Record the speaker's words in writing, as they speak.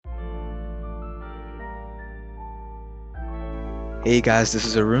Hey guys, this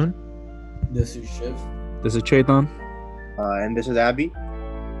is Arun, This is Shiv. This is Chetan. And this is Abby.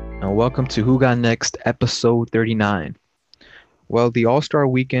 and welcome to Who Got Next, episode 39. Well, the All-Star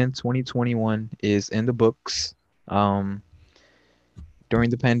Weekend 2021 is in the books. Um, During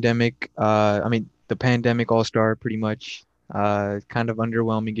the pandemic, the pandemic All-Star pretty much kind of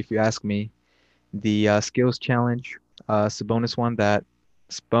underwhelming if you ask me. The skills challenge, Sabonis won that.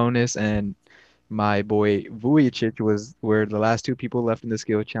 Sabonis and my boy Vujicic were the last two people left in the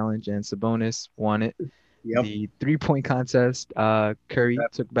skill challenge, and Sabonis won it. Yep. The three-point contest, Curry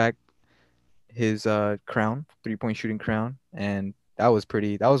took back his crown, three-point shooting crown, and that was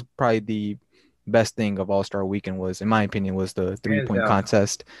probably the best thing of All-Star Weekend was, in my opinion, was the Hands three-point down.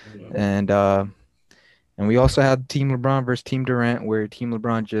 contest. And we also had Team LeBron versus Team Durant, where Team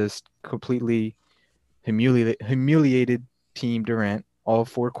LeBron just completely humiliated Team Durant all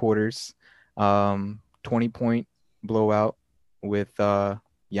four quarters. 20-point blowout with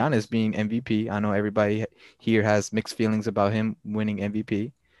Giannis being MVP. I know everybody here has mixed feelings about him winning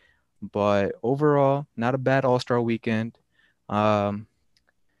MVP, but overall, not a bad All-Star weekend. Um,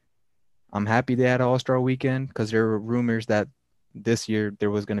 I'm happy they had an All-Star weekend because there were rumors that this year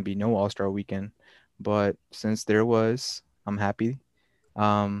there was going to be no All-Star weekend, but since there was, I'm happy.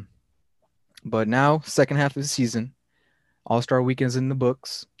 Um, but now, second half of the season, All-Star weekend's in the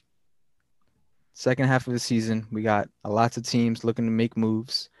books. Second half of the season, we got lots of teams looking to make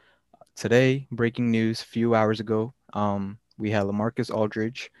moves. Today, breaking news a few hours ago, we had LaMarcus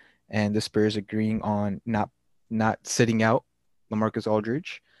Aldridge and the Spurs agreeing on not sitting out LaMarcus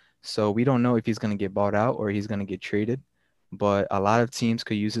Aldridge. So we don't know if he's going to get bought out or he's going to get traded. But a lot of teams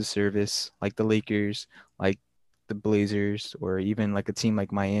could use his service, like the Lakers, like the Blazers, or even like a team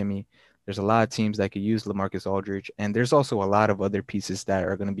like Miami. There's a lot of teams that could use LaMarcus Aldridge, and there's also a lot of other pieces that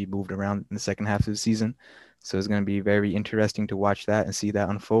are going to be moved around in the second half of the season. So it's going to be very interesting to watch that and see that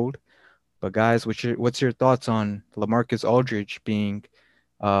unfold. But guys, what's your thoughts on LaMarcus Aldridge being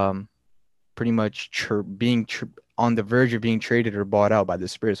pretty much on the verge of being traded or bought out by the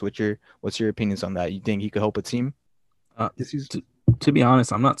Spurs? What's your opinions on that? You think he could help a team this season? To be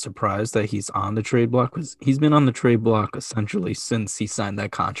honest, I'm not surprised that he's on the trade block because he's been on the trade block essentially since he signed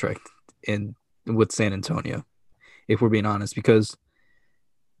that contract in with San Antonio. If we're being honest, because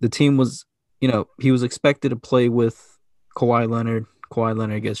the team was, he was expected to play with Kawhi Leonard. Kawhi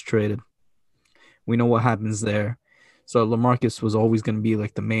Leonard gets traded. We know what happens there. So LaMarcus was always going to be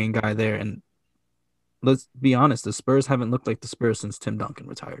like the main guy there. And let's be honest, the Spurs haven't looked like the Spurs since Tim Duncan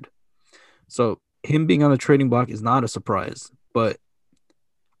retired. So him being on the trading block is not a surprise, but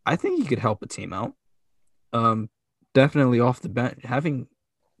I think he could help a team out. Definitely off the bench, having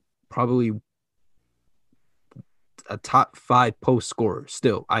probably a top 5 post scorer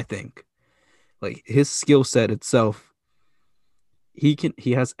still, I think. Like his skill set itself, he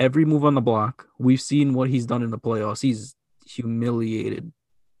has every move on the block. We've seen what he's done in the playoffs. He's humiliated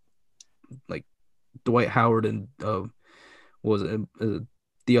like Dwight Howard and was it,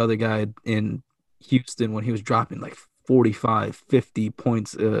 the other guy in Houston when he was dropping like 45, 50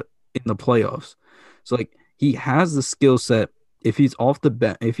 points in the playoffs. So like he has the skill set. If he's off the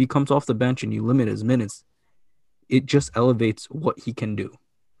bench, if he comes off the bench and you limit his minutes, it just elevates what he can do.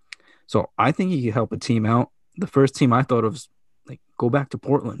 So I think he could help a team out. The first team I thought of was like go back to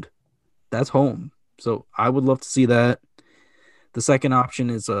Portland. That's home. So I would love to see that. The second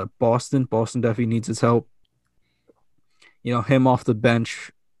option is Boston. Boston definitely needs his help. Him off the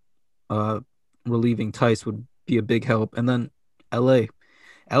bench, relieving Tice would be a big help. And then LA.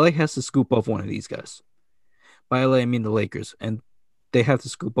 LA has to scoop up one of these guys. By LA, I mean the Lakers. And they have to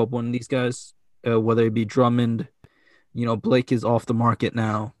scoop up one of these guys, whether it be Drummond. Blake is off the market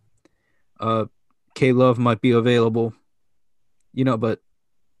now. K-Love might be available. But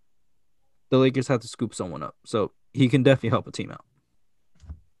the Lakers have to scoop someone up. So he can definitely help a team out.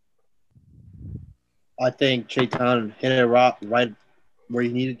 I think Chayton hit it right where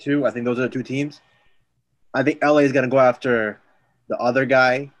he needed to. I think those are the two teams. I think LA is going to go after the other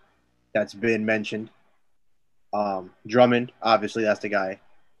guy that's been mentioned. Drummond, obviously, that's the guy.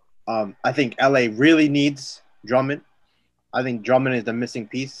 I think LA really needs Drummond. I think Drummond is the missing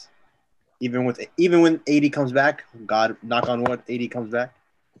piece. Even when AD comes back, God knock on wood, AD comes back.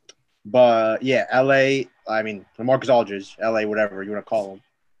 But yeah, LA. I mean, Marcus Aldridge, LA, whatever you want to call him.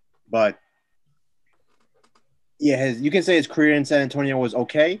 But yeah, you can say his career in San Antonio was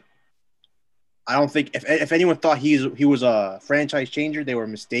okay. I don't think if anyone thought he was a franchise changer, they were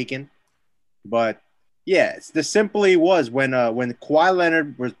mistaken. But yeah, this simply was when Kawhi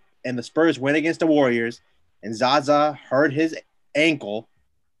Leonard was and the Spurs went against the Warriors, and Zaza hurt his ankle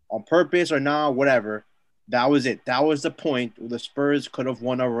on purpose or not, whatever. That was it. That was the point where the Spurs could have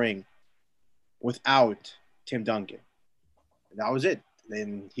won a ring without Tim Duncan. And that was it.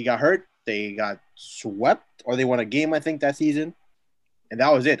 Then he got hurt. They got swept, or they won a game, I think, that season. And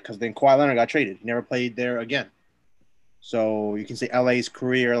that was it, because then Kawhi Leonard got traded. He never played there again. So you can say LA's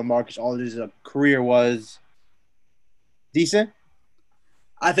career, LaMarcus Aldridge's career was decent.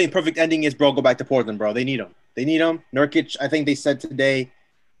 I think perfect ending is, bro, go back to Portland, bro. They need him. They need him. Nurkic, I think they said today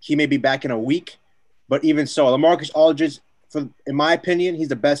he may be back in a week. But even so, LaMarcus Aldridge, in my opinion, he's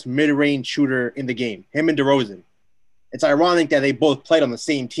the best mid-range shooter in the game. Him and DeRozan. It's ironic that they both played on the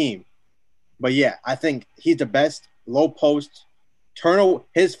same team. But yeah, I think he's the best low post.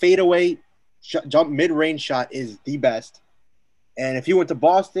 His fadeaway jump mid-range shot is the best. And if he went to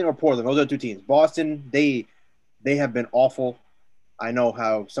Boston or Portland, those are the two teams. Boston, they have been awful. I know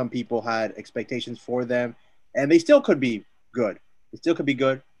how some people had expectations for them, and they still could be good. They still could be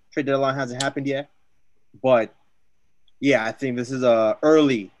good. Trade deadline hasn't happened yet. But, yeah, I think this is a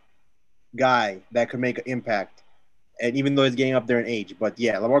early guy that could make an impact. And even though he's getting up there in age. But,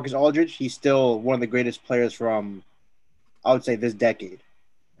 yeah, LaMarcus Aldridge, he's still one of the greatest players from, I would say, this decade.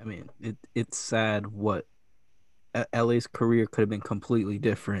 I mean, it's sad what LA's career could have been completely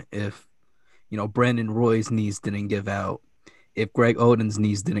different if, Brandon Roy's knees didn't give out, if Greg Oden's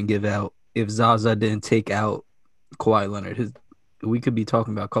knees didn't give out, if Zaza didn't take out Kawhi Leonard. We could be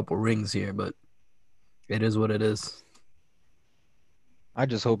talking about a couple rings here, but it is what it is. I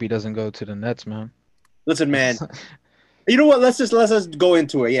just hope he doesn't go to the Nets, man. Listen, man. You know what? Let's just go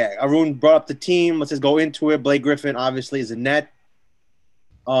into it. Yeah, Arun brought up the team. Let's just go into it. Blake Griffin obviously is a net.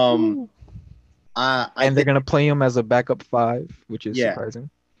 And they're gonna play him as a backup 5, which is surprising.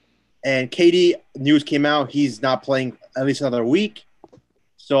 And KD news came out. He's not playing at least another week.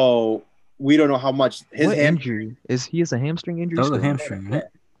 So we don't know how much his injury is. He has a hamstring injury. That was a hamstring, right?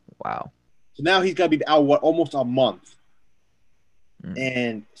 Wow. So now he's got to be out almost a month.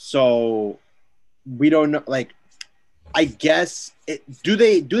 And so we don't know. Like, I guess do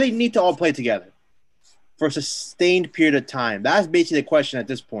they need to all play together for a sustained period of time? That's basically the question at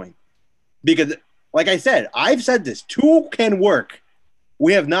this point. Because, like I said, I've said this: 2 can work.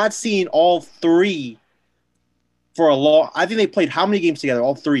 We have not seen all 3 for a long. I think they played how many games together?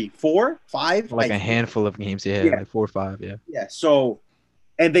 All 3, 4, 5, like a handful of games. Yeah, like 4 or 5. Yeah. Yeah. So,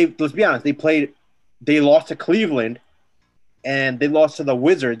 and let's be honest, they lost to Cleveland, and they lost to the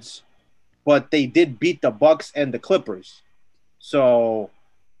Wizards, but they did beat the Bucks and the Clippers. So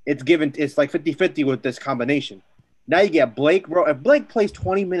it's like 50-50 with this combination. Now you get Blake, bro. If Blake plays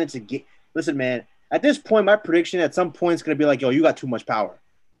 20 minutes a game, listen, man. At this point, my prediction at some point is going to be like, yo, you got too much power.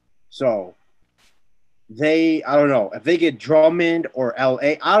 So I don't know. If they get Drummond or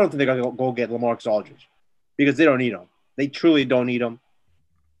LA, I don't think they're going to go get LaMarcus Aldridge because they don't need him. They truly don't need him.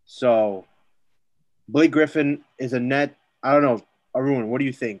 So Blake Griffin is a net. I don't know. Arun, what do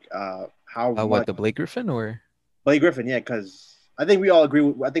you think? What, the Blake Griffin or? Blake Griffin, yeah, because I think we all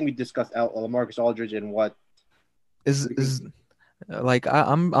agree. I think we discussed LaMarcus Aldridge and what is like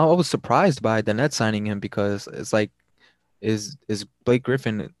I was surprised by the Nets signing him because it's like is Blake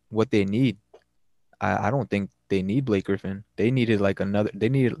Griffin what they need? I don't think they need Blake Griffin. They needed like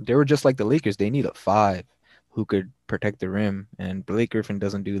they were just like the Lakers. They need a 5 who could protect the rim, and Blake Griffin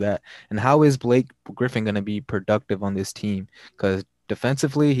doesn't do that. And how is Blake Griffin going to be productive on this team? Because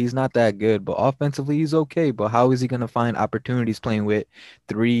defensively, he's not that good, but offensively, he's okay. But how is he going to find opportunities playing with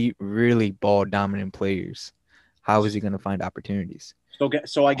 3 really ball-dominant players? How is he going to find opportunities?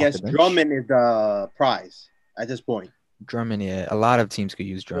 So I guess Drummond is the prize at this point. Drummond, yeah. A lot of teams could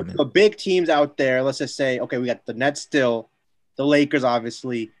use Drummond. The big teams out there, let's just say, okay, we got the Nets still, the Lakers,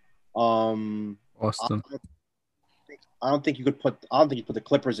 obviously. Boston. I don't think you put the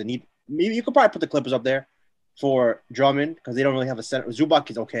Clippers in. Maybe you could probably put the Clippers up there for Drummond because they don't really have a center. Zubac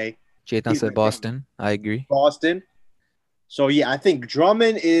is okay. Jayton said Boston. I agree. Boston. So yeah, I think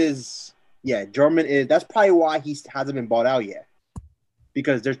Drummond is. That's probably why he hasn't been bought out yet,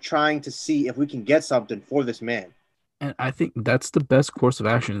 because they're trying to see if we can get something for this man. And I think that's the best course of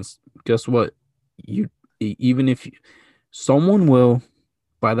action. Is guess what? Someone will,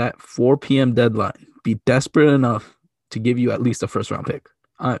 by that 4 p.m. deadline, be desperate enough to give you at least a first-round pick.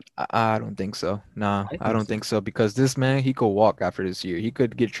 I don't think so. Nah, I don't think so because this man, he could walk after this year. He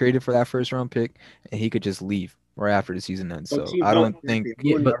could get traded for that first-round pick, and he could just leave right after the season ends. So I don't think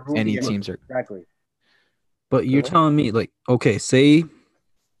any teams are. Exactly. But you're telling me, like, okay, say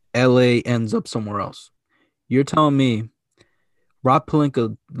LA ends up somewhere else. You're telling me Rob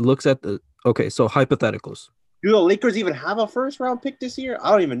Pelinka looks at so hypotheticals. Do the Lakers even have a first-round pick this year?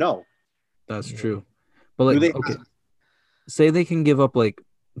 I don't even know. That's true. But, like, say they can give up, like,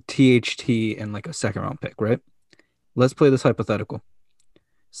 THT and like a second round pick, right? Let's play this hypothetical.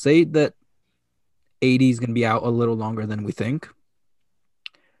 Say that AD is going to be out a little longer than we think.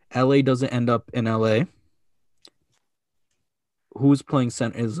 LA doesn't end up in LA. Who's playing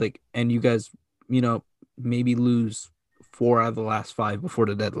center is like, and you guys, maybe lose 4 out of the last 5 before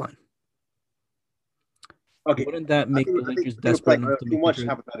the deadline. Okay, Wouldn't that I make think, the I think, Lakers I think desperate we're enough playing to too make the much trade?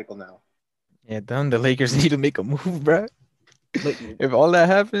 hypothetical now. Yeah, done. The Lakers need to make a move, bro. Like, If all that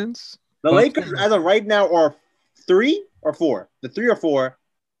happens, The but I'm Lakers, saying, as of right now, are 3 or 4. The 3 or 4,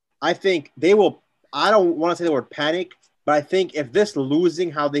 I think they will. I don't want to say the word panic, but I think if this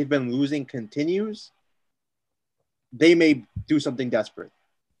losing, how they've been losing, continues, they may do something desperate.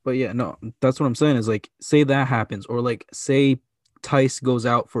 but yeah, no, that's what I'm saying is like, say that happens, or like, say Tice goes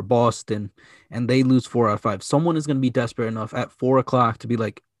out for Boston and they lose 4 out of 5. Someone is going to be desperate enough at 4 o'clock to be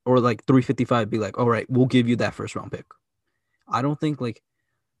like, or like 3:55, be like, all right, we'll give you that first round pick. I don't think like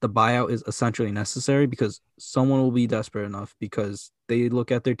the buyout is essentially necessary because someone will be desperate enough because they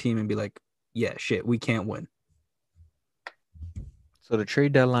look at their team and be like, yeah, shit, we can't win. so the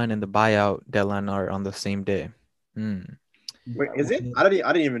trade deadline and the buyout deadline are on the same day. Wait, is it? I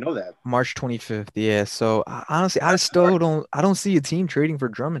didn't even know that. March 25th. Yeah. So honestly, I That's still smart. don't. I don't see a team trading for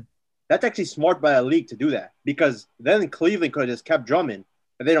Drummond. That's actually smart by a league to do that because then Cleveland could have just kept Drummond.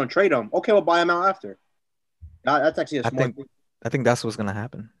 If they don't trade him, okay, we'll buy him out after. That's actually a I smart think. thing. I think that's what's gonna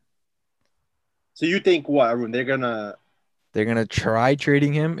happen. So you think what, Arun? They're gonna They're gonna try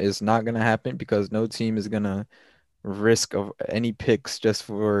trading him. It's not gonna happen because no team is gonna risk of any picks just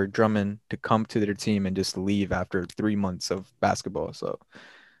for Drummond to come to their team and just leave after 3 months of basketball. So,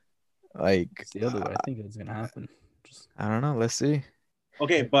 like, It's the other way. I think it's gonna happen. Just I don't know. Let's see.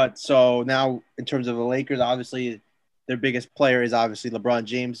 okay, but so now in terms of the Lakers, obviously their biggest player is obviously LeBron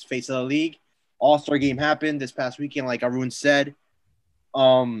James, face of the league. All-Star game happened this past weekend, like Arun said.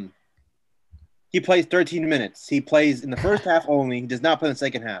 Um, he plays 13 minutes. He plays in the first half only. He does not play in the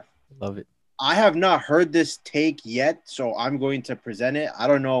second half. Love it. I have not heard this take yet, so I'm going to present it. I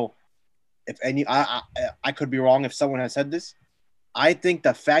don't know if any. I could be wrong if someone has said this. I think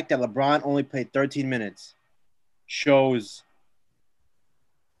the fact that LeBron only played 13 minutes shows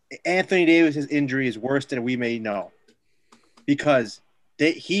Anthony Davis's injury is worse than we may know because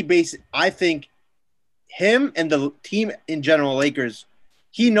I think him and the team in general, Lakers,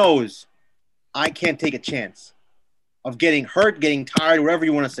 he knows I can't take a chance of getting hurt, getting tired, whatever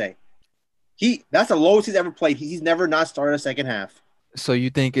you want to say. That's the lowest he's ever played. He's never not started a second half. So you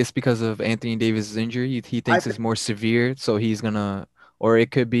think it's because of Anthony Davis' injury? He I thinks it's more severe, so he's gonna, or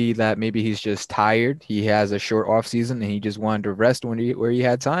it could be that maybe he's just tired. He has a short off season and he just wanted to rest where he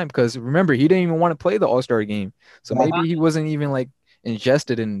had time. Because remember, he didn't even want to play the All-Star game, so maybe he wasn't even like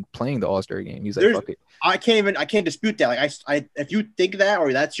ingested in playing the All-Star game. He's like, There's fuck it. I can't dispute that. Like I if you think that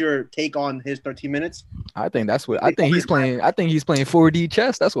or that's your take on his 13 minutes, I think that's what I think he's playing. I think he's playing 4D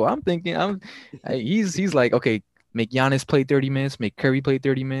chess. That's what I'm thinking. He's like, okay, make Giannis play 30 minutes, make Curry play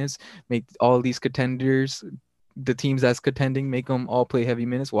 30 minutes, make all these contenders, the teams that's contending, make them all play heavy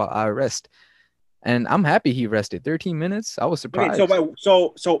minutes while I rest. And I'm happy he rested 13 minutes. I was okay. surprised.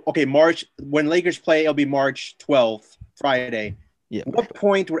 So okay, March when Lakers play, it'll be March 12th, Friday. Yeah. What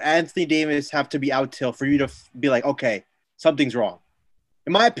point would Anthony Davis have to be out till for you to be like, okay, something's wrong?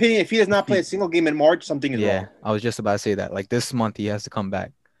 In my opinion, if he does not play a single game in March, something is Yeah, wrong. I was just about to say that. Like this month, he has to come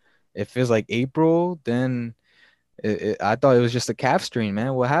back. If it's like April, then I thought it was just a calf strain,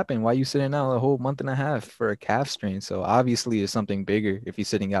 man. What happened? Why you sitting out a whole month and a half for a calf strain? So obviously it's something bigger if he's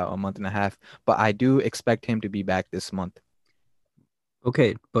sitting out a month and a half. But I do expect him to be back this month.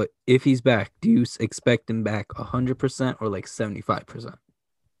 okay, but if he's back, do you expect him back 100% or like 75%?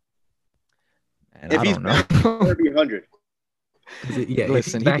 And If I he's don't back, it's know. gonna be 100. Yeah, if he's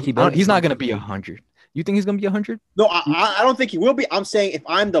Listen, back, he better. he's not gonna be 100. You think he's gonna be 100? No, I don't think he will be. I'm saying if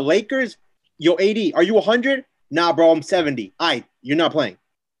I'm the Lakers, yo, AD, are you 100? Nah, bro, I'm 70. All right, you're not playing.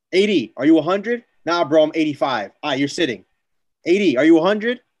 AD, are you 100? Nah, bro, I'm 85. All right, you're sitting. AD, are you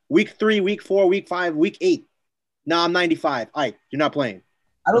 100? Week 3, week 4, week 5, week 8. Nah, I'm 95. All right, you're not playing.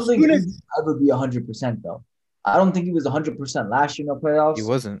 I don't As think soon AD as, will ever be 100% though. I don't think he was 100% last year in the He playoffs.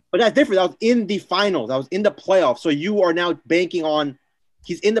 wasn't. but that's different. That was in the finals. That was in the playoffs. So you are now banking on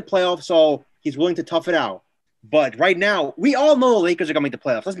he's in the playoffs, so he's willing to tough it out. But right now, we all know the Lakers are gonna make the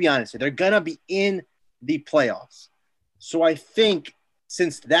playoffs. Let's be honest here. They're gonna be in the playoffs. So I think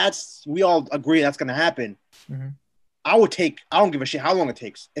since we all agree that's gonna happen, Mhm. I don't give a shit how long it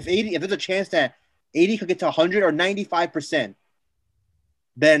takes. If there's a chance that 80 could get to 100 or 95%,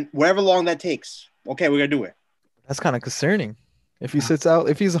 then whatever long that takes, okay, we're gonna do it. That's kind of concerning. If he sits out,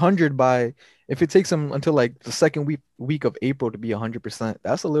 if he's 100 by, if it takes him until like the second week of April to be 100%,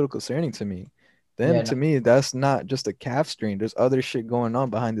 that's a little concerning to me. Yeah, Then to no, me, that's not just a calf strain. There's other shit going on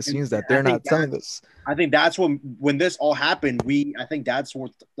behind the scenes that I they're think not telling us. I think that's when this all happened. I think that's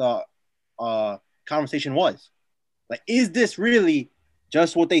what the conversation was. Like, is this really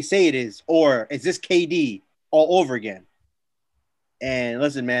just what they say it is, or is this KD all over again? And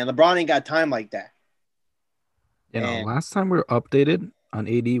listen, man, LeBron ain't got time like that. And last time we were updated on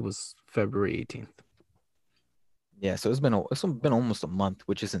AD was February 18th. Yeah, so it's been almost a month,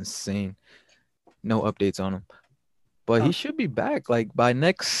 which is insane. No updates on him, but he should be back. Like by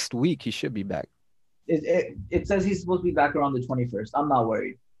next week, he should be back. it says he's supposed to be back around the 21st. I'm not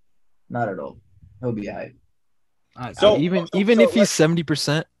worried. Not at all. He'll be all right. So even if he's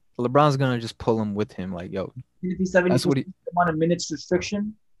 70%, LeBron's gonna just pull him with him. Like, yo, If he's 70%, that's what he. come on a minutes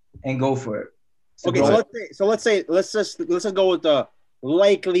restriction and go for it. okay, let's just go with the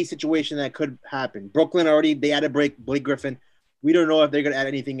likely situation that could happen. Brooklyn already they added Blake Griffin. We don't know if they're gonna add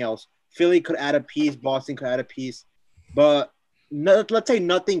anything else. Philly could add a piece. Boston could add a piece, but let's say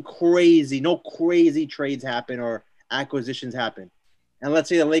nothing crazy, no crazy trades happen or acquisitions happen. And let's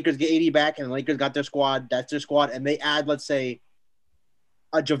say the Lakers get 80 back and the Lakers got their squad, that's their squad, and they add, let's say,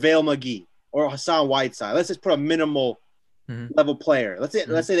 a JaVale McGee or Hassan Whiteside. Let's just put a minimal level player. Let's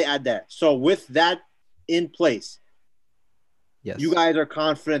say they add that. So with that in place, yes, you guys are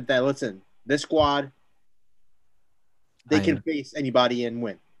confident that, listen, this squad, they can face anybody and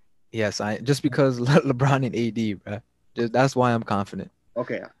win. Yes, just because LeBron and AD, bro. That's why I'm confident.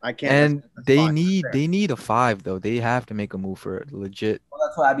 Okay, I can't. And they need a 5 though. They have to make a move for it, legit. Well,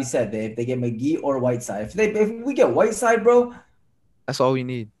 that's what Abby said. If they get McGee or Whiteside, if we get Whiteside, bro, that's all we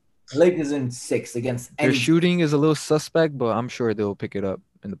need. Lakers in 6 against their shooting is a little suspect, but I'm sure they'll pick it up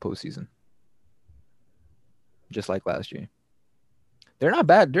in the postseason, just like last year. They're not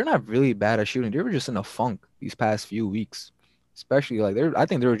bad. They're not really bad at shooting. They were just in a funk these past few weeks, especially like I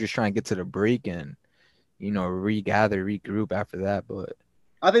think they were just trying to get to the break and regather, regroup after that. But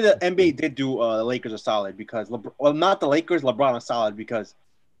I think the NBA did do the Lakers a solid because not the Lakers, LeBron a solid because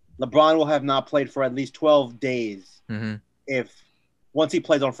LeBron will have not played for at least 12 days once he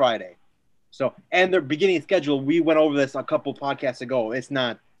plays on Friday. So, and their beginning schedule, we went over this a couple podcasts ago. It's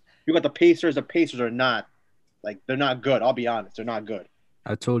not. You got the Pacers. The Pacers are not they're not good. I'll be honest, they're not good.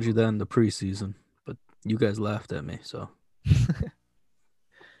 I told you that in the preseason, but you guys laughed at me. So the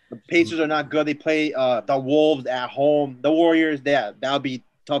Pacers are not good. They play the Wolves at home. The Warriors, that'll be a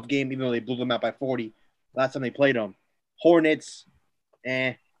tough game, even though they blew them out by 40 last time they played them. Hornets,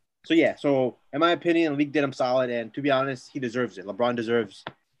 So, yeah. So, in my opinion, the league did him solid. And to be honest, he deserves it. LeBron deserves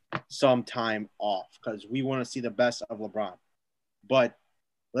some time off because we want to see the best of LeBron. But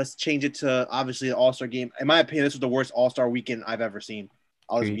let's change it to, obviously, the All-Star game. In my opinion, this was the worst All-Star weekend I've ever seen.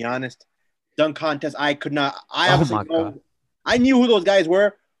 I'll just be honest. Dunk contest, I could not. I knew who those guys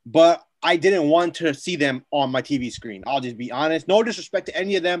were, but I didn't want to see them on my TV screen. I'll just be honest. No disrespect to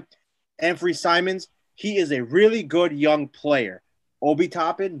any of them. Anthony Simons, he is a really good young player. Obi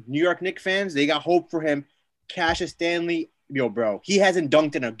Toppin, New York Knicks fans, they got hope for him. Cassius Stanley, bro, he hasn't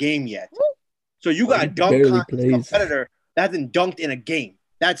dunked in a game yet. So you got a dunk contest competitor that hasn't dunked in a game.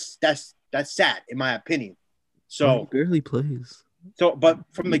 That's sad, in my opinion. So he barely plays. So, but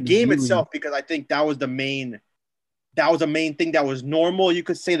from the game itself, because I think that was the main thing that was normal. You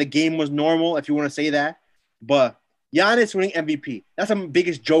could say the game was normal if you want to say that. But Giannis winning MVP, that's the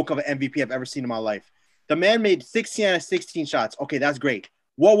biggest joke of an MVP I've ever seen in my life. The man made 16 out of 16 shots. Okay, that's great.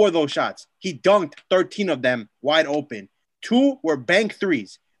 What were those shots? He dunked 13 of them wide open. 2 were bank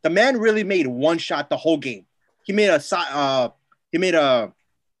threes. The man really made one shot the whole game. He made a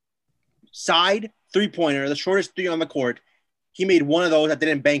side three-pointer, the shortest 3 on the court. He made one of those that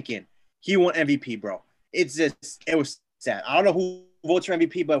didn't bank in. He won MVP, bro. It was sad. I don't know who votes for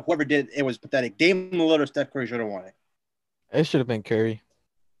MVP, but whoever did, it was pathetic. Dame Lillard or Steph Curry should have won it. It should have been Curry.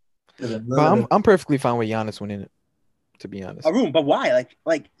 But I'm perfectly fine with Giannis winning it, to be honest. Arun, but why?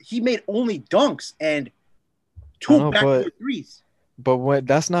 Like he made only dunks and 2 backdoor threes. But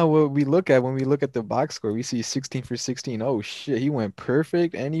that's not what we look at when we look at the box score. We see 16 for 16. Oh shit, he went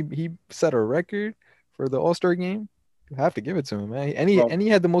perfect, and he set a record for the All-Star game. You have to give it to him, man. And he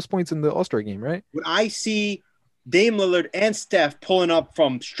had the most points in the All-Star game, right? When I see Dame Lillard and Steph pulling up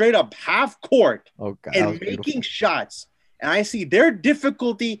from straight up half court and making shots, and I see their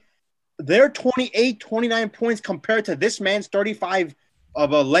difficulty, their 28, 29 points compared to this man's 35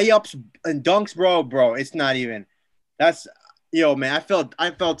 of layups and dunks, bro, it's not even. That's man.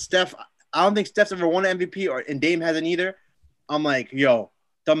 I felt Steph. I don't think Steph's ever won an MVP, and Dame hasn't either. I'm like,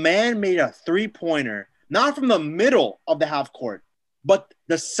 the man made a 3-pointer. Not from the middle of the half court, But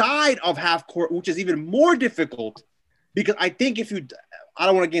the side of half court, which is even more difficult, because I think I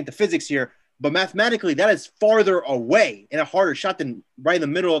don't want to get into physics here, but mathematically that is farther away and a harder shot than right in the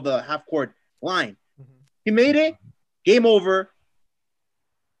middle of the half court line. He made it, game over,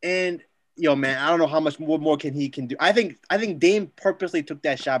 and man, I don't know how much more he can do. I think Dame purposely took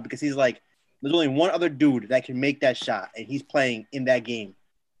that shot because he's like, there's only one other dude that can make that shot, and he's playing in that game.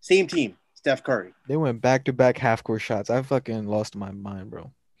 Same team, Steph Curry. They went back-to-back half-court shots. I fucking lost my mind,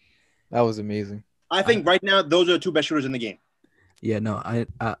 bro. That was amazing. I think right now those are the two best shooters in the game. Yeah, no,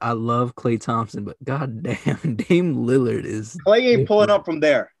 I love Klay Thompson, but goddamn, Dame Lillard is Klay ain't pulling up from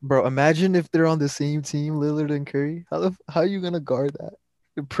there, bro. Imagine if they're on the same team, Lillard and Curry. How are you gonna guard that?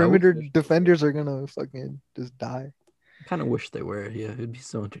 The perimeter defenders are gonna fucking just die. I kind of wish they were. Yeah, it'd be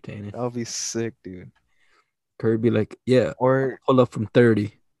so entertaining. That would be sick, dude. Curry be like, yeah, or pull up from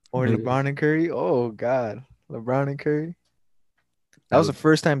 30. Or LeBron and Curry. Oh God, LeBron and Curry. That was the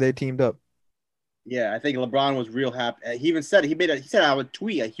first time they teamed up. Yeah, I think LeBron was real happy. He even said he said I would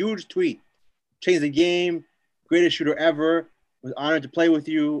tweet, a huge tweet, changed the game, greatest shooter ever. Was honored to play with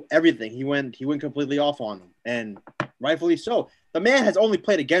you. Everything. He went completely off on him, and rightfully so. The man has only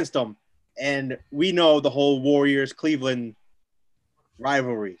played against him, and we know the whole Warriors Cleveland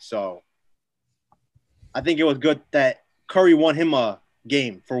rivalry. So I think it was good that Curry won him a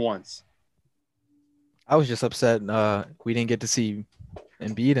game for once. I was just upset we didn't get to see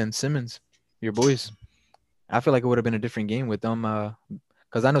Embiid and Simmons, your boys. I feel like it would have been a different game with them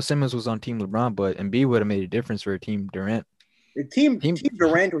because I know Simmons was on Team LeBron, but Embiid would have made a difference for Team Durant. Team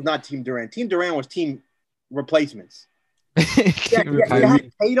Durant was not Team Durant. Team Durant was team replacements. You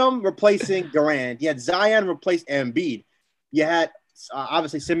had Tatum replacing Durant. You had Zion replace Embiid. You had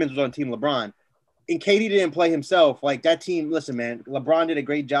obviously Simmons was on Team LeBron. And KD didn't play himself. Like that team, listen, man, LeBron did a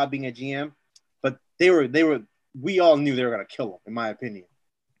great job being a GM, but we all knew they were gonna kill him, in my opinion.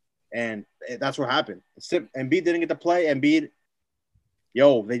 And that's what happened. Embiid didn't get to play. Embiid,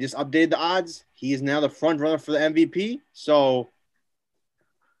 they just updated the odds. He is now the front runner for the MVP. So,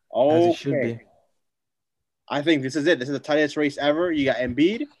 okay. I think this is it. This is the tightest race ever. You got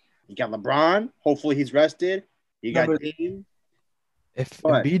Embiid. You got LeBron. Hopefully he's rested. You got Dame. If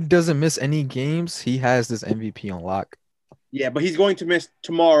Embiid doesn't miss any games, he has this MVP on lock. Yeah, but he's going to miss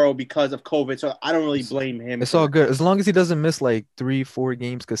tomorrow because of COVID, so I don't really blame him. It's all good. As long as he doesn't miss like 3-4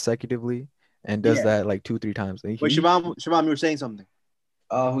 games consecutively and does that like 2-3 times. Wait, Shabam, you were saying something.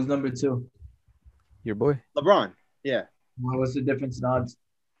 Who's number 2? Your boy. LeBron. Yeah. What's the difference in odds?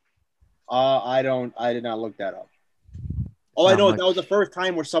 I did not look that up. All I know is that was the first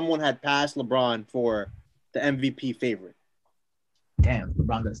time where someone had passed LeBron for the MVP favorite. Damn,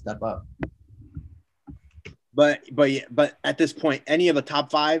 LeBron gotta step up. But at this point, any of the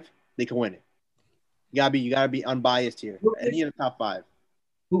top 5, they can win it. You gotta be unbiased here. Any of the top 5.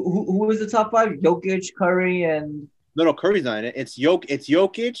 Who is the top 5? Jokic, Curry, and no, Curry's not in it. It's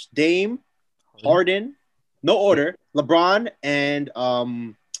Jokic, Dame, Harden, no order, LeBron, and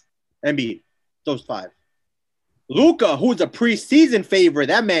Embiid. Those 5. Luka, who's a preseason favorite,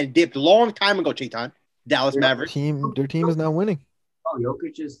 that man dipped a long time ago. Chaitan, Dallas Mavericks. Their team is not winning. Oh,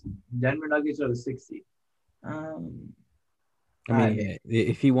 Jokic is Denver Nuggets are the 60. I mean,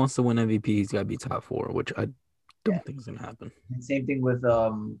 if he wants to win MVP, he's got to be top 4, which I don't think is going to happen. And same thing with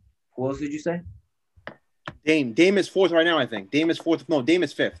who else did you say? Dame is 4th right now, I think. Dame is 4th. No, Dame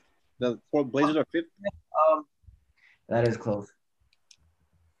is 5th. The Blazers are 5th. That is close.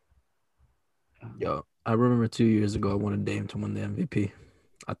 Yo, I remember 2 years ago I wanted Dame to win the MVP.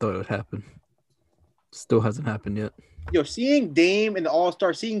 I thought it would happen. Still hasn't happened yet. Seeing Dame in the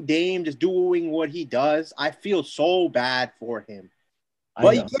All-Star, seeing Dame just doing what he does, I feel so bad for him.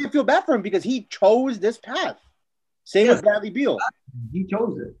 But you can't feel bad for him because he chose this path. Same with Bradley Beal. He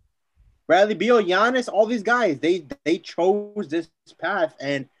chose it. Bradley Beal, Giannis, all these guys, they chose this path,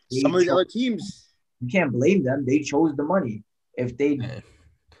 and some of the other teams. You can't blame them. They chose the money. If they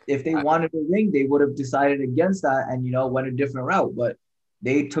wanted a ring, they would have decided against that and went a different route. But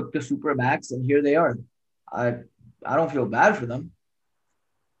they took the Supermax, and here they are. I don't feel bad for them.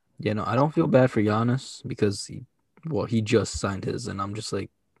 Yeah, no, I don't feel bad for Giannis because he just signed his, and I'm just like,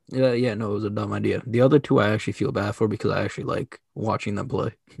 yeah, no, it was a dumb idea. The other 2 I actually feel bad for because I actually like watching them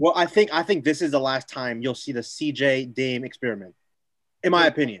play. Well, I think this is the last time you'll see the CJ Dame experiment, in my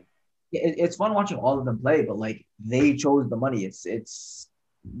opinion. It's fun watching all of them play, but like they chose the money.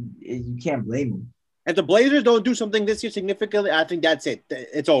 You can't blame them. If the Blazers don't do something this year significantly, I think that's it.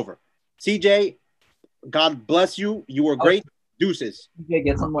 It's over. CJ, God bless you. You were great. Deuces.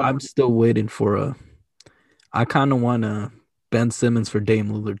 I'm still waiting for I kind of want a Ben Simmons for Dame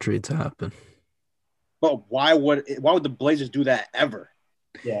Lillard trade to happen. But why would the Blazers do that ever?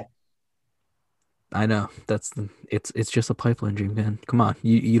 Yeah. I know it's just a pipeline dream, man. Come on,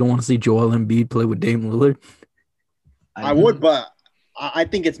 you don't want to see Joel Embiid play with Dame Lillard? I would, but I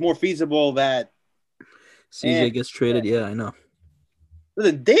think it's more feasible that CJ gets traded. Yeah, I know.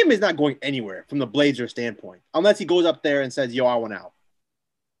 Listen, Dame is not going anywhere from the Blazers standpoint, unless he goes up there and says, "Yo, I want out."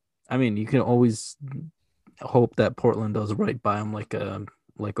 I mean, you can always hope that Portland does right by him, like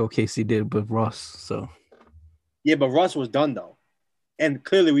OKC did with Russ. So yeah, but Russ was done though, and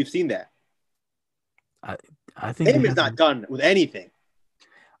clearly we've seen that. I think Dame is not done with anything.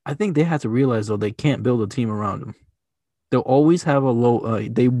 I think they have to realize though they can't build a team around him. They'll always have a low.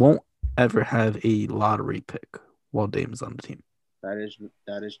 They won't ever have a lottery pick while Dame's on the team. That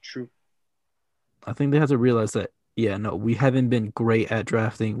is true. I think they have to realize that. Yeah, no, we haven't been great at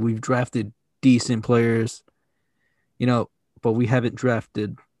drafting. We've drafted decent players, but we haven't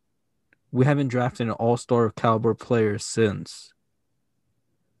drafted an all-star caliber player since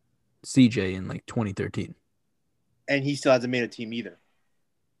CJ in like 2013. And he still hasn't made a team either.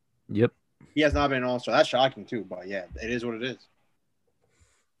 Yep. He has not been an all-star. That's shocking too, but yeah, it is what it is.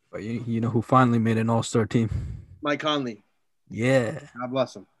 But you know who finally made an all-star team? Mike Conley. Yeah. God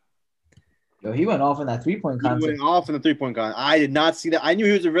bless him. Yo, he went off in that 3-point contest. He went off in the 3-point contest. I did not see that. I knew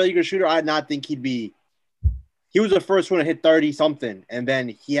he was a really good shooter. I did not think he'd be. He was the first one to hit 30 something, and then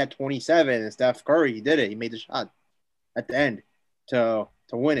he had 27. And Steph Curry, he did it. He made the shot at the end to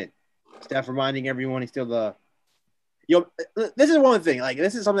win it. Steph reminding everyone he's still the. This is one thing. Like,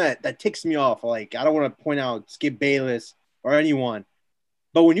 this is something that ticks me off. Like, I don't want to point out Skip Bayless or anyone,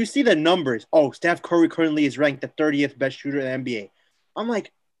 but when you see the numbers, Steph Curry currently is ranked the 30th best shooter in the NBA. I'm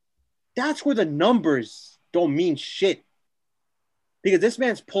like, that's where the numbers don't mean shit, because this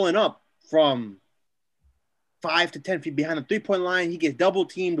man's pulling up from 5 to 10 feet behind the 3-point line. He gets double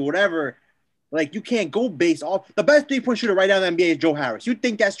teamed, whatever. Like, you can't go based off. The best 3-point shooter right now in the NBA is Joe Harris. You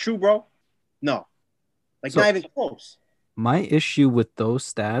think that's true, bro? No. Like, not even close. My issue with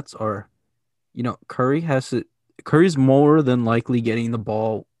those stats are, Curry's more than likely getting the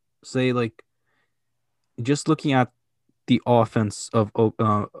ball. Say, like, just looking at the offense of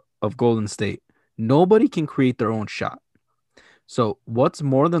Golden State, nobody can create their own shot. So what's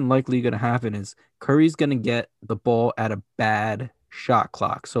more than likely going to happen is Curry's going to get the ball at a bad shot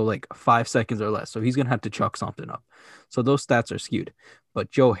clock. So like 5 seconds or less. So he's going to have to chuck something up. So those stats are skewed.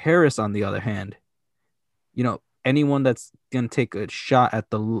 But Joe Harris, on the other hand, anyone that's going to take a shot at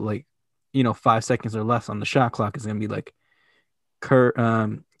the 5 seconds or less on the shot clock is going to be like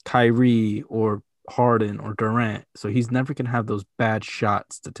Kyrie or Harden or Durant. So he's never going to have those bad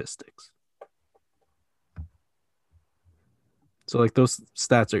shot statistics. So like those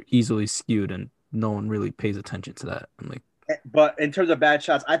stats are easily skewed and no one really pays attention to that. But in terms of bad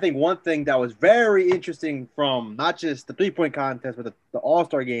shots, I think one thing that was very interesting from not just the 3-point contest, but the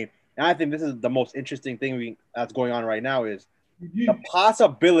All-Star game, and I think this is the most interesting thing that's going on right now, is the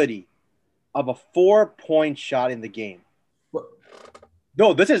possibility of a 4-point shot in the game.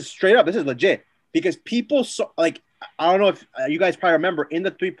 No, this is straight up. This is legit. Because people saw, like, I don't know if you guys probably remember, in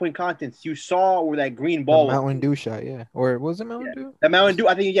the 3-point contest, you saw where that green ball was. Mountain Dew shot, yeah. Or was it Mountain Dew? The Mountain Dew,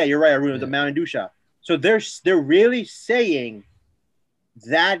 I think, yeah, you're right, Arun. It was the Mountain Dew shot. So they're really saying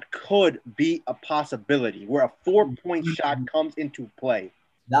that could be a possibility where a 4-point shot comes into play.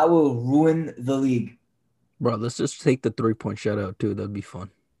 That will ruin the league. Bro, let's just take the 3-point shot out, too. That'd be fun.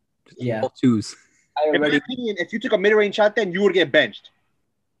 Yeah. All twos. In my opinion, if you took a mid-range shot, then you would get benched.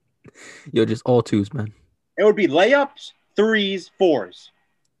 Yo, just all twos, man. It would be layups, 3s, 4s.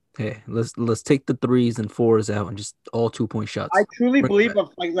 Hey, let's take the 3s and 4s out and just all 2-point shots. I truly believe,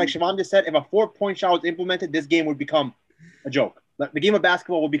 like Siobhan just said, if a 4-point shot was implemented, this game would become a joke. The game of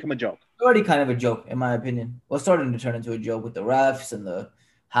basketball will become a joke. It's already kind of a joke, in my opinion. Well, it's starting to turn into a joke with the refs and the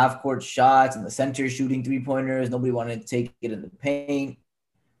half-court shots and the center shooting 3-pointers. Nobody wanted to take it in the paint.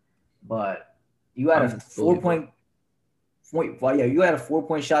 But you had a 4-point you had a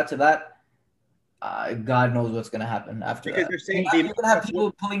 4-point shot to that. God knows what's going to happen after because that. They're saying you're going to have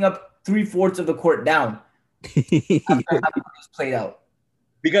people pulling up 3/4 of the court down. After how this played out.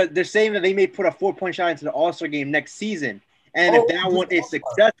 Because they're saying that they may put a 4-point shot into the All-Star game next season. And if that one is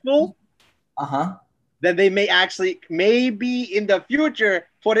successful, then they may actually, maybe in the future,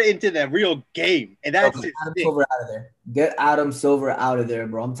 put it into the real game. And that's Adam Silver out of there. Get Adam Silver out of there,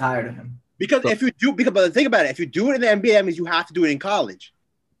 bro. I'm tired of him. Because if you do, but think about it. If you do it in the NBA, that means you have to do it in college.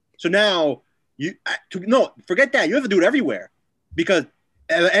 So now, forget that. You have to do it everywhere. Because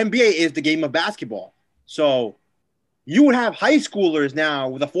the NBA is the game of basketball. So you would have high schoolers now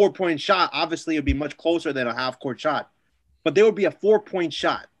with a 4-point shot. Obviously, it would be much closer than a half-court shot. But there would be a 4-point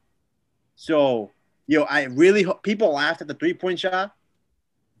shot. So Yo, I really hope people laughed at the 3-point shot,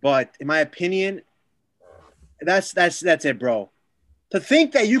 but in my opinion, that's it, bro. To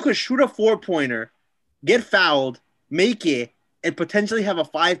think that you could shoot a 4-pointer, get fouled, make it, and potentially have a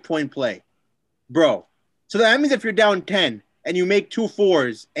 5-point play, bro. So that means if you're down 10 and you make 2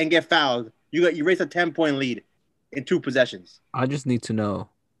 fours and get fouled, you raise a 10-point lead in 2 possessions. I just need to know.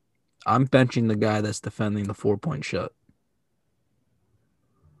 I'm benching the guy that's defending the 4-point shot.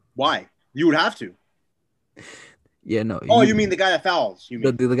 Why? You would have to. Yeah, no. Oh, you mean the guy that fouls? You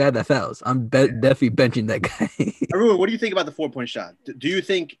mean the guy that fouls? I'm definitely benching that guy. Everyone, what do you think about the 4-point shot? Do you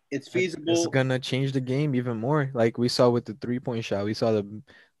think it's feasible? It's gonna change the game even more. Like we saw with the 3-point shot, we saw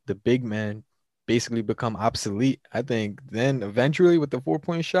the big man basically become obsolete. I think then eventually with the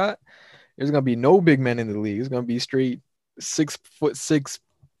 4-point shot, there's gonna be no big men in the league. It's gonna be straight 6'6"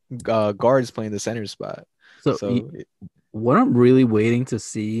 guards playing the center spot. So what I'm really waiting to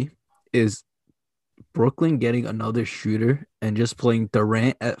see is Brooklyn getting another shooter and just playing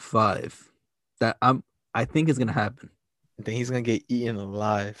Durant at 5. I think is gonna happen. I think he's gonna get eaten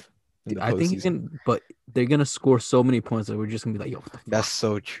alive. I think he can, but they're gonna score so many points that we're just gonna be like, yo, what the fuck? That's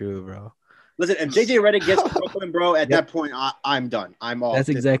so true, bro. Listen, if JJ Redick gets to Brooklyn, bro, at that point, I'm done. I'm all. That's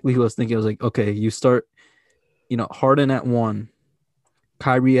exactly who I was thinking. I was like, okay, you start, Harden at 1,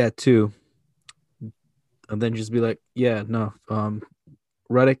 Kyrie at 2, and then just be like, yeah, no,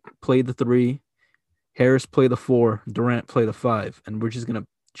 Redick play the 3, Harris play the 4, Durant play the 5, and we're just gonna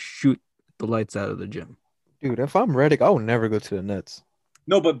shoot the lights out of the gym. Dude, if I'm Redick, I will never go to the Nets.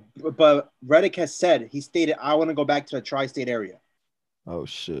 No, but Redick has said, he stated, I want to go back to the tri-state area. Oh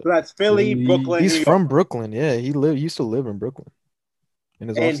shit. So that's Philly, Brooklyn. He's from Brooklyn. Yeah, he used to live in Brooklyn.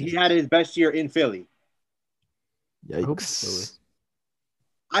 And he had his best year in Philly. Yikes.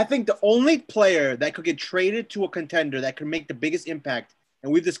 I think the only player that could get traded to a contender that could make the biggest impact,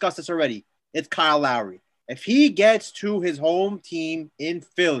 and we've discussed this already, it's Kyle Lowry. If he gets to his home team in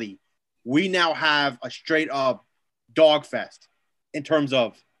Philly, we now have a straight up dog fest in terms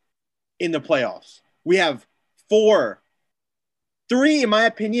of in the playoffs. We have 3 in my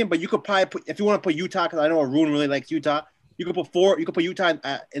opinion, but you could probably put, if you want to put Utah, because I know Arun really likes Utah, you could put 4. You could put Utah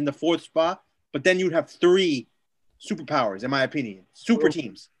in the 4th spot, but then you'd have 3 superpowers, in my opinion, super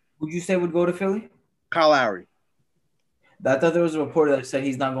teams. Who'd you say would go to Philly? Kyle Lowry. I thought there was a reporter that said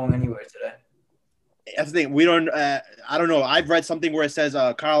he's not going anywhere today. That's the thing. We don't. I don't know. I've read something where it says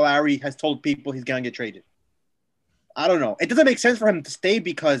Kyle Lowry has told people he's gonna get traded. I don't know. It doesn't make sense for him to stay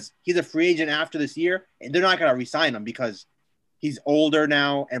because he's a free agent after this year, and they're not gonna re-sign him because he's older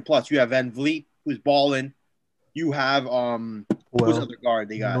now. And plus, you have Van Vliet who's balling. You have who's the other guard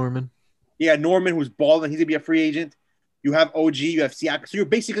they got? Norman. Yeah, Norman who's balling. He's gonna be a free agent. You have OG. You have Siakam. So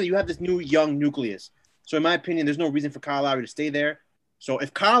you have this new young nucleus. So in my opinion, there's no reason for Kyle Lowry to stay there. So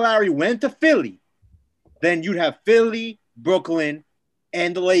if Kyle Lowry went to Philly, then you'd have Philly, Brooklyn,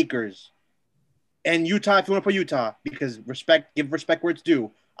 and the Lakers. And Utah, if you want to put Utah, because give respect where it's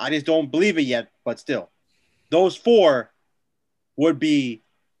due. I just don't believe it yet, but still. Those 4 would be,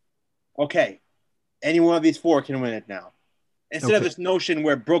 okay, any one of these 4 can win it now. Instead of this notion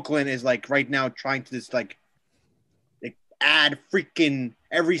where Brooklyn is like right now trying to just like add freaking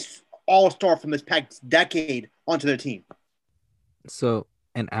every all-star from this past decade onto their team. So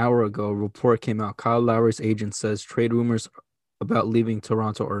an hour ago, a report came out. Kyle Lowry's agent says trade rumors about leaving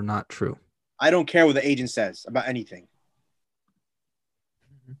Toronto are not true. I don't care what the agent says about anything.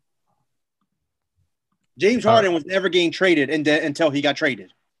 James Harden was never getting traded until he got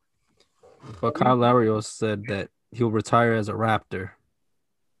traded. But Kyle Lowry also said that he'll retire as a Raptor,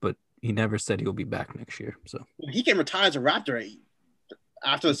 but he never said he'll be back next year. So he can retire as a Raptor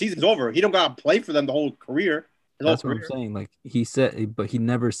after the season's over. He don't got to play for them the whole career. That's what I'm saying. Like he said, but he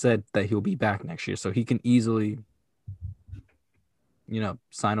never said that he'll be back next year. So he can easily,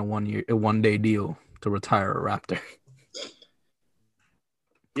 sign a 1-day deal to retire a Raptor.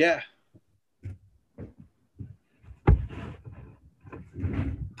 Yeah.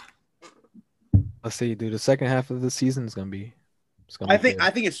 Let's see, dude. The second half of the season is gonna be. I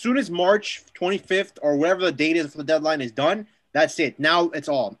think as soon as March 25th or whatever the date is for the deadline is done, that's it. Now it's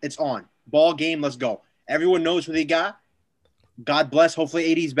on. Ball game. Let's go. Everyone knows who they got. God bless.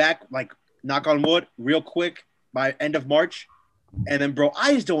 Hopefully, AD's back. Like knock on wood, real quick by end of March. And then, bro,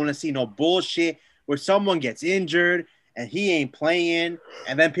 I just don't want to see no bullshit where someone gets injured and he ain't playing,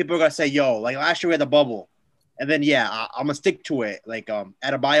 and then people are gonna say, "Yo, like last year we had the bubble." And then, yeah, I'm going to stick to it. Like,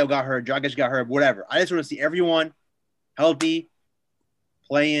 Adebayo got hurt, Dragic got hurt, whatever. I just want to see everyone healthy,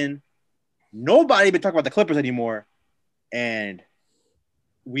 playing. Nobody even talking about the Clippers anymore. And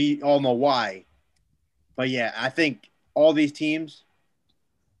we all know why. But, yeah, I think all these teams,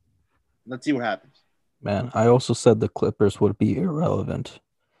 let's see what happens. Man, I also said the Clippers would be irrelevant.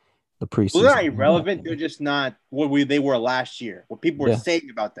 The preseason. Well, they're not irrelevant. They're just not they were last year. What people were saying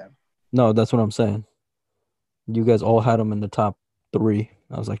about them. No, that's what I'm saying. You guys all had them in the top 3.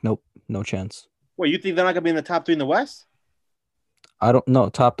 I was like, nope, no chance. Wait, you think they're not gonna be in the top 3 in the West? I don't know.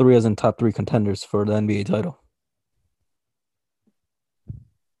 Top 3 as in top 3 contenders for the NBA title.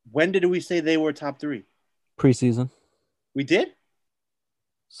 When did we say they were top 3? Preseason. We did?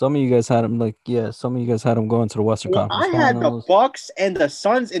 Some of you guys had them some of you guys had them going to the Western Conference I had Finals. the Bucks and the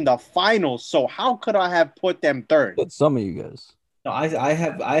Suns in the finals, so how could I have put them third? But some of you guys. No,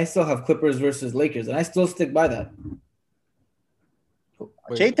 I still have Clippers versus Lakers, and I still stick by that.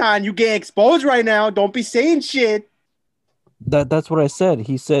 Chaitan, you get exposed right now. Don't be saying shit. That's what I said.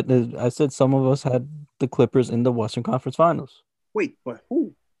 I said some of us had the Clippers in the Western Conference Finals. Wait, but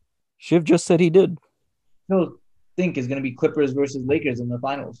who? Shiv just said he did. Still think is going to be Clippers versus Lakers in the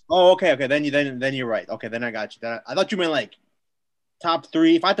finals. Oh, okay. Then you're right. Okay, then I got you. I thought you meant like top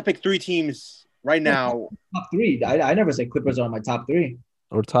 3. If I had to pick 3 teams right now, top 3. I never said Clippers are on my top 3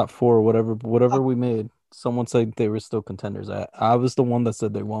 or top 4, whatever we made. Someone said they were still contenders. I was the one that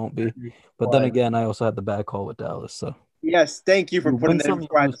said they won't be, but then again, I also had the bad call with Dallas. So yes, thank you for putting that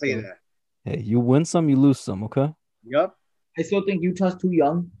before I say that. Hey, you win some, you lose some. Okay. Yep. I still think Utah's too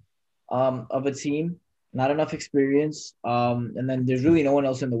young, of a team, not enough experience, and then there's really no one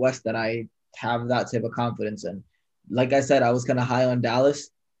else in the West that I have that type of confidence in. Like I said, I was kind of high on Dallas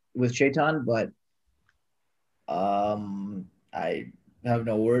with Chaitan, but I have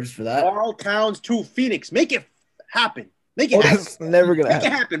no words for that. Carl Towns to Phoenix. Make it happen. Make it happen. That's never gonna Make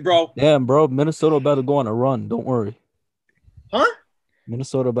it happen, bro. Yeah, bro. Minnesota about to go on a run. Don't worry. Huh?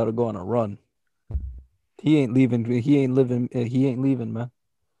 Minnesota about to go on a run. He ain't leaving. He ain't leaving, man.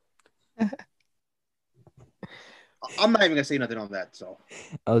 I'm not even gonna say nothing on that. So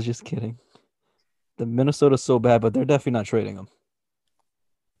I was just kidding. The Minnesota's so bad, but they're definitely not trading him.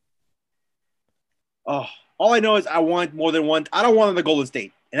 Oh, all I know is I want more than one. I don't want them to Golden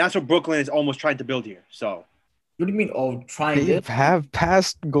State, and that's what Brooklyn is almost trying to build here. So what do you mean? Oh, trying They to have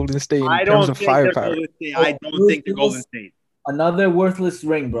passed Golden State in I terms don't of think they're firepower. Golden State. I don't think they're Golden State. Another worthless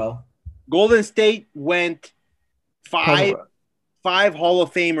ring, bro. Golden State went five Hall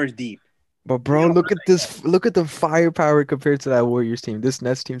of Famers deep. But bro, look at this. Look at the firepower compared to that Warriors team. This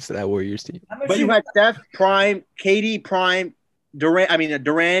Nets team to that Warriors team. But you had Steph prime, KD prime, Durant. Not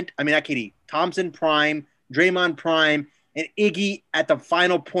KD. Thompson prime, Draymond prime, and Iggy at the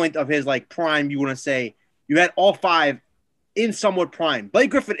final point of his like prime. You want to say you had all 5 in somewhat prime. Blake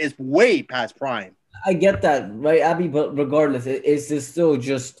Griffin is way past prime. I get that, right, Abby? But regardless, it's still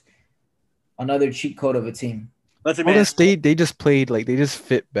just another cheat code of a team. Listen, Golden man. State, they just played like they just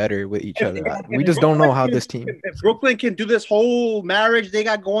fit better with each other. We just don't know how this team. If Brooklyn can do this whole marriage they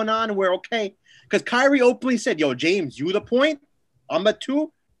got going on, we're okay. Because Kyrie openly said, "Yo, James, you the point. I'm the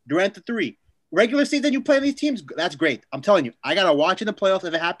 2. Durant the 3. Regular season, you play these teams. That's great. I'm telling you, I gotta watch in the playoffs.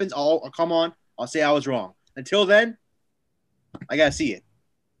 If it happens, I'll come on. I'll say I was wrong. Until then, I gotta see it.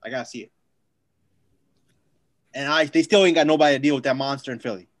 And they still ain't got nobody to deal with that monster in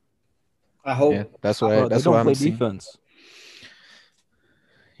Philly. I hope. Yeah, that's what They don't I'm play seeing. defense.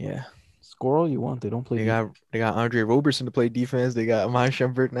 Yeah, Score all you want. They don't play. they got Andre Roberson to play defense. They got Amon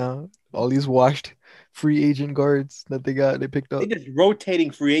Shumpert now. All these washed free agent guards that they picked up. They're just rotating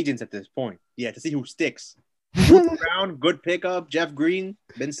free agents at this point. Yeah, to see who sticks. Brown, good pickup. Jeff Green,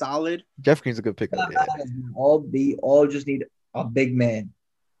 been solid. Jeff Green's a good pickup. Yeah. They all just need a big man.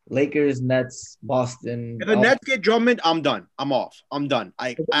 Lakers, Nets, Boston. If the Nets get Drummond, I'm done. I'm off. I'm done. I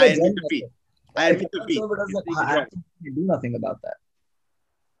admit defeat. I admit defeat. I can't do nothing about that.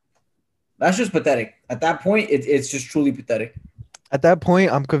 That's just pathetic. At that point, it's just truly pathetic. At that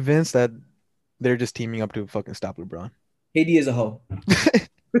point, I'm convinced that they're just teaming up to fucking stop LeBron. KD is a hoe.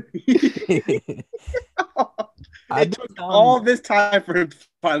 It took all this time for him to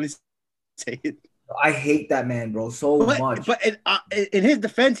finally say it. I hate that man, bro, so much. But in his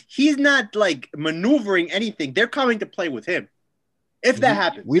defense, he's not like maneuvering anything. They're coming to play with him. If that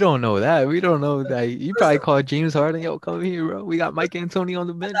happens, we don't know that. We don't know that. You probably call James Harden, yo, come here, bro. We got Mike D'Antoni on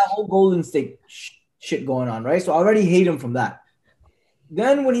the bench. That whole Golden State shit going on, right? So I already hate him from that.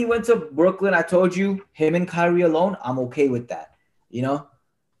 Then when he went to Brooklyn, I told you, him and Kyrie alone, I'm okay with that. You know,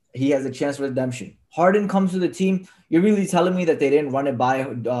 he has a chance for redemption. Harden comes to the team. You're really telling me that they didn't run it by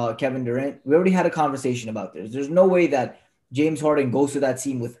Kevin Durant? We already had a conversation about this. There's no way that James Harden goes to that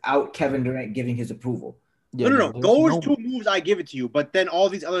team without Kevin Durant giving his approval. Yeah, no. Those 2 moves, I give it to you. But then all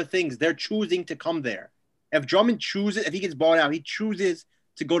these other things, they're choosing to come there. If Drummond chooses, if he gets bought out, he chooses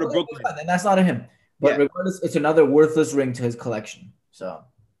to go to Brooklyn. Then that's not him. But regardless, it's another worthless ring to his collection. So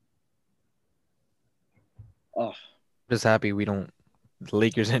Oh, Just happy we don't. The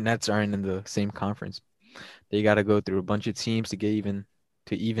Lakers and Nets aren't in the same conference. They got to go through a bunch of teams to get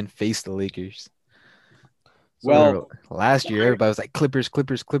even face the Lakers. So well, last year everybody was like Clippers,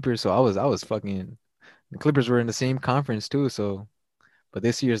 Clippers, Clippers. So I was fucking. The Clippers were in the same conference too. So, but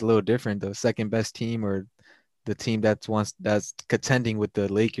this year's a little different. The second best team or the team that's contending with the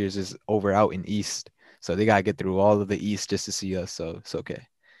Lakers is over out in East. So they gotta get through all of the East just to see us. So it's okay.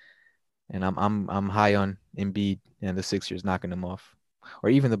 And I'm high on Embiid and the Sixers knocking them off, or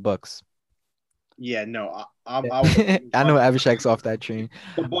even the Bucks. yeah, no, I would agree I know Abhishek's off that train.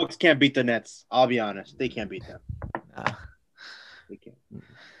 the Bucks can't beat the Nets. I'll be honest, they can't beat them. Nah, They can't.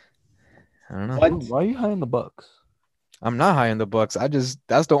 I don't know. But Why are you high on the Bucks? I'm not high on the Bucks.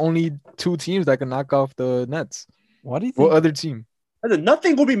 That's the only two teams that can knock off the Nets. Why do you What think? other team?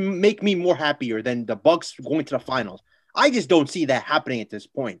 nothing will make me more happier than the Bucks going to the finals. I just don't see that happening at this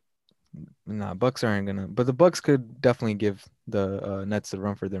point. Nah, Bucks aren't gonna. But the Bucks could definitely give the Nets a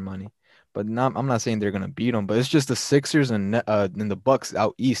run for their money. But I'm not saying they're gonna beat them. But it's just the Sixers and the Bucks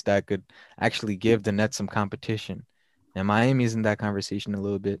out east that could actually give the Nets some competition. And Miami's in that conversation a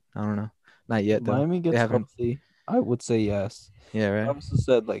little bit. I don't know. Not If yet though. Miami They gets haven't. healthy, I would say yes. Yeah, I right. also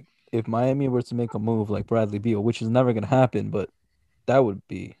said like if Miami were to make a move like Bradley Beal, which is never gonna happen, but that would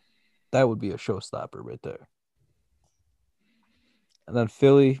be a showstopper right there. And then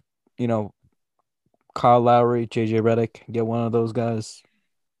Philly, you know, Kyle Lowry, JJ Redick, get one of those guys.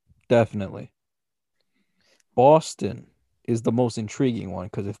 Definitely. Boston is the most intriguing one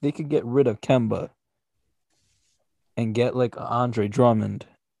because if they could get rid of Kemba and get like Andre Drummond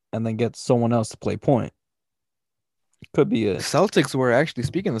and then get someone else to play point, it could be The Celtics were actually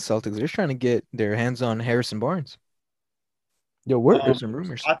speaking of the Celtics. They're trying to get their hands on Harrison Barnes. yo, where Um, is There's some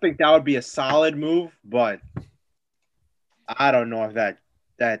rumors. I think that would be a solid move, but I don't know if that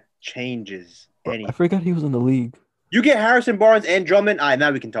changes bro? I anything. forgot he was in the league. You get Harrison Barnes and Drummond,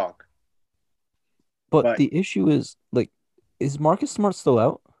 now we can talk. But But the issue is like, is Marcus Smart still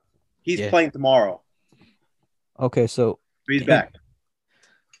out? he's Yeah. playing tomorrow. Okay, so He's back.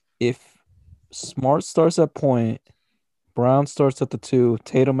 if Smart starts at point, Brown starts at the 2,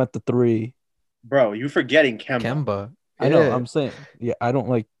 Tatum at the 3. Bro, you forgetting Kemba. Kemba. I know. Yeah. I'm saying, yeah, I don't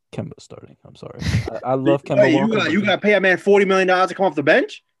like Kemba starting. I'm sorry. I love Kemba Wait, Walker. you got to pay a man $40 million to come off the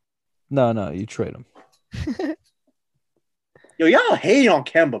bench? No, you trade him. Yo, y'all hating on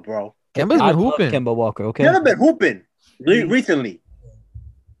Kemba, bro. Kemba's I been love hooping. Kemba Walker. Okay, Never been hooping recently.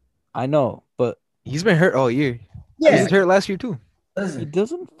 I know, but He's been hurt all year. He Yeah. was hurt last year too. he Listen,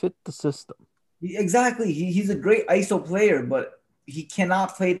 doesn't fit the system. exactly. He's a great ISO player, but he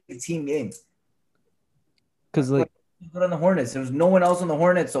cannot play the team game. Because like, He's good on the Hornets. There was no one else on the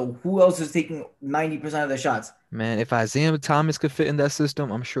Hornets, so who else is taking 90% of the shots? Man, if Isaiah Thomas could fit in that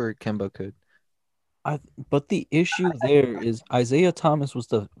system, I'm sure Kemba could. but the issue there is Isaiah Thomas was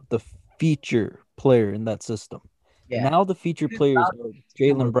the feature player in that system. Yeah, Now the feature players are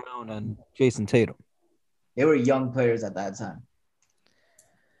Jaylen Brown and Jason Tatum. they were young players at that time.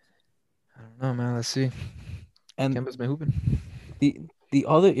 I don't know, man. Let's see. And Kemba's been hooping. the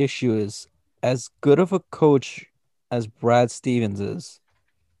other issue is as good of a coach as Brad Stevens is,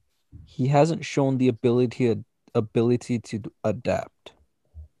 he hasn't shown the ability to adapt.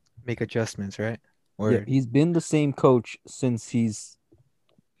 Make adjustments, right? Yeah, Or he's been the same coach since he's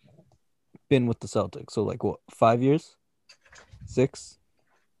been with the Celtics. So like what, 5 years? 6?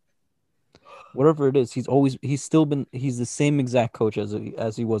 Whatever it is, he's the same exact coach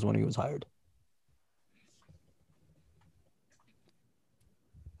as he was when he was hired.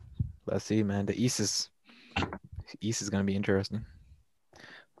 let's see, man. The East is gonna be interesting.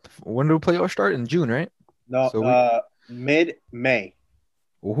 When do the playoffs start? In June, right? No, So mid-May.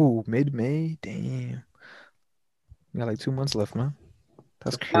 Ooh, mid-May. Damn. We got like 2 months left, man.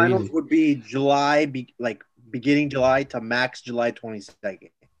 That's The finals crazy. would be beginning July to max July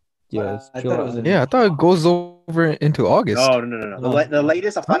 22nd. Yeah, it's I thought it was July. Yeah, I thought it goes over into August. No. The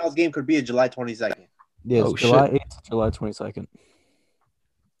latest a Huh? finals game could be a July 22nd. Yeah, Oh, it's July shit. 8th to July 22nd.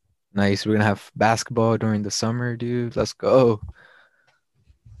 Nice. We're gonna have basketball during the summer, dude. Let's go.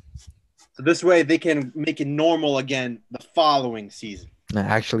 So this way they can make it normal again the following season. I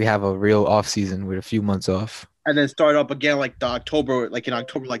actually have a real off season with a few months off. And then start up again like in October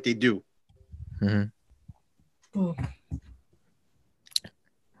like they do. hmm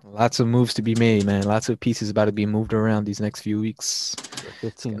Lots of moves to be made, man. Lots of pieces about to be moved around these next few weeks.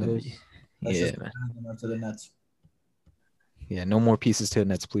 15 gonna days. be- That's Yeah, just man. to the Nets. Yeah, no more pieces to the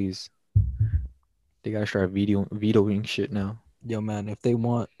Nets, please. They gotta start vetoing shit now. Yo, man, if they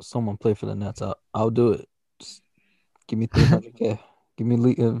want someone play for the Nets, I'll do it. Just give me 300K. Give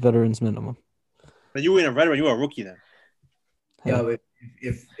me veterans minimum. But you ain't a veteran. You a rookie then. Yo,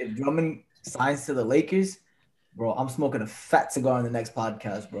 if Drummond signs to the Lakers, bro, I'm smoking a fat cigar on the next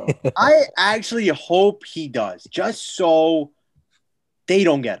podcast, bro. I actually hope he does, just so they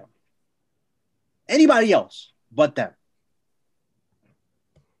don't get him. Anybody else but them.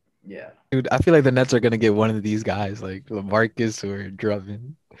 Yeah. Dude, I feel like the Nets are gonna get one of these guys, like LaMarcus or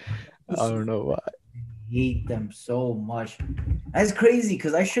Drummond. I don't know why. I hate them so much. That's crazy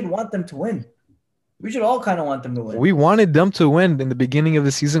because I should want them to win. We should all kind of want them to win. We wanted them to win in the beginning of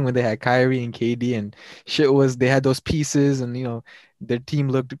the season when they had Kyrie and KD and shit was they had those pieces and their team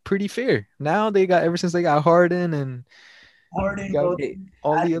looked pretty fair. Now they got ever since they got Harden and Harden, got bro,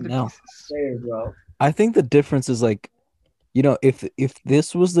 all the other No. pieces. fair, bro. I think the difference is like, if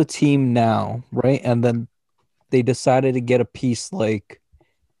this was the team now, right, and then they decided to get a piece like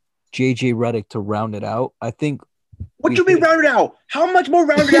JJ Redick to round it out, I think. What you mean rounded out? How much more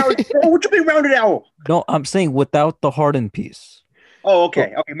rounded out? Bro, what you mean rounded out? No, I'm saying without the Harden piece. Oh,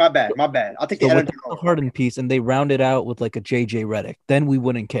 okay. Okay, my bad. I'll take So the without energy. the Harden piece, and they round it out with like a JJ Redick, then we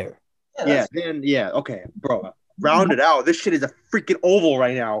wouldn't care. Yeah, then okay, bro. Round it out. This shit is a freaking oval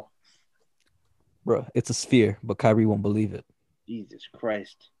right now. Bro, it's a sphere, but Kyrie won't believe it. Jesus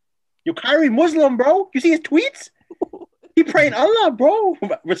Christ. Yo, Kyrie Muslim, bro. You see his tweets? He praying Allah, bro.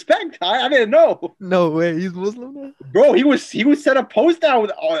 Respect. I didn't know. No way, he's Muslim now? Bro, he was set a post out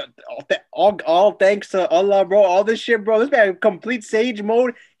with all thanks to Allah, bro. All this shit, bro. This man complete sage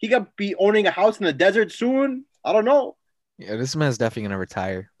mode. He could be owning a house in the desert soon. I don't know. Yeah, this man's definitely gonna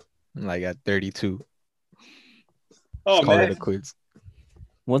retire, like at 32. Oh Call man. it a quiz.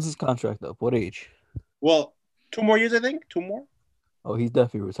 When's his contract up? What age? Well, 2 more years, I think. 2 more. Oh, he's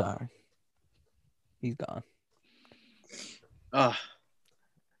definitely retiring. He's gone. I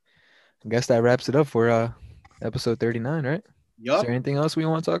guess that wraps it up for episode 39, right? Is Yup. there anything else we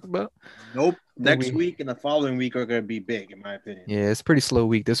want to talk about? Nope. Next we- week and the following week are gonna be big, in my opinion. Yeah, it's a pretty slow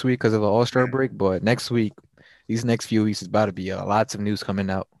week this week because of the All-Star break, but next week, these next few weeks is about to be lots of news coming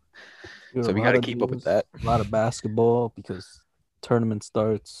out. Dude, So a we lot got to of keep up with news, that. A lot of basketball because tournament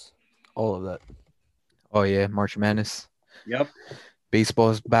starts, all of that. Oh yeah, March Madness. Yep. Baseball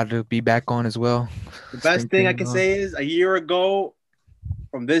is about to be back on as well. The best thing I can say is a year ago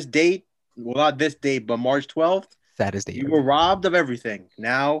from this date, well, not this date, but March 12th, Saddest day. we were robbed of everything.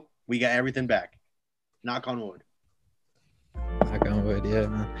 Now we got everything back. Knock on wood. Knock on wood, yeah,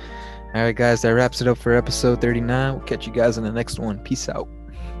 man. All right, guys, that wraps it up for episode 39. We'll catch you guys in the next one. Peace out.